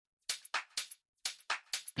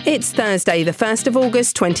It's Thursday, the 1st of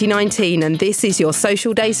August 2019, and this is your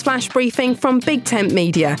Social Days flash briefing from Big Tent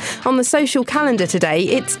Media. On the social calendar today,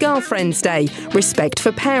 it's Girlfriends Day, Respect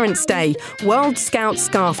for Parents Day, World Scout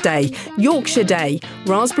Scarf Day, Yorkshire Day,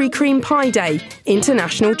 Raspberry Cream Pie Day,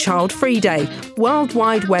 International Child Free Day, World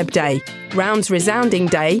Wide Web Day, Rounds Resounding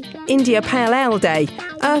Day, India Pale Ale Day,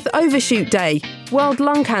 Earth Overshoot Day, World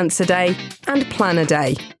Lung Cancer Day, and Planner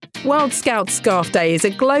Day. World Scout Scarf Day is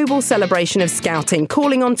a global celebration of scouting,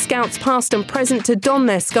 calling on scouts past and present to don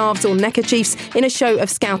their scarves or neckerchiefs in a show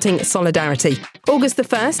of scouting solidarity. August the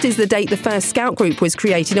 1st is the date the first scout group was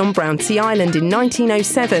created on Brownsea Island in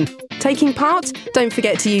 1907. Taking part? Don't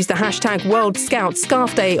forget to use the hashtag World Scout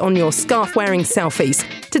Scarf Day on your scarf-wearing selfies.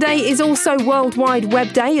 Today is also World Wide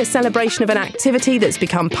Web Day, a celebration of an activity that's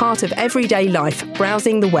become part of everyday life,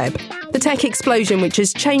 browsing the web. The tech explosion which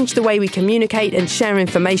has changed the way we communicate and share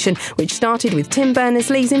information, which started with Tim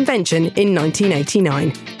Berners-Lee's invention in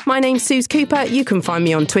 1989. My name's Suze Cooper. You can find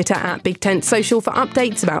me on Twitter at Big Tent Social for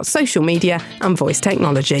updates about social media and voice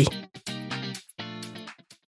technology.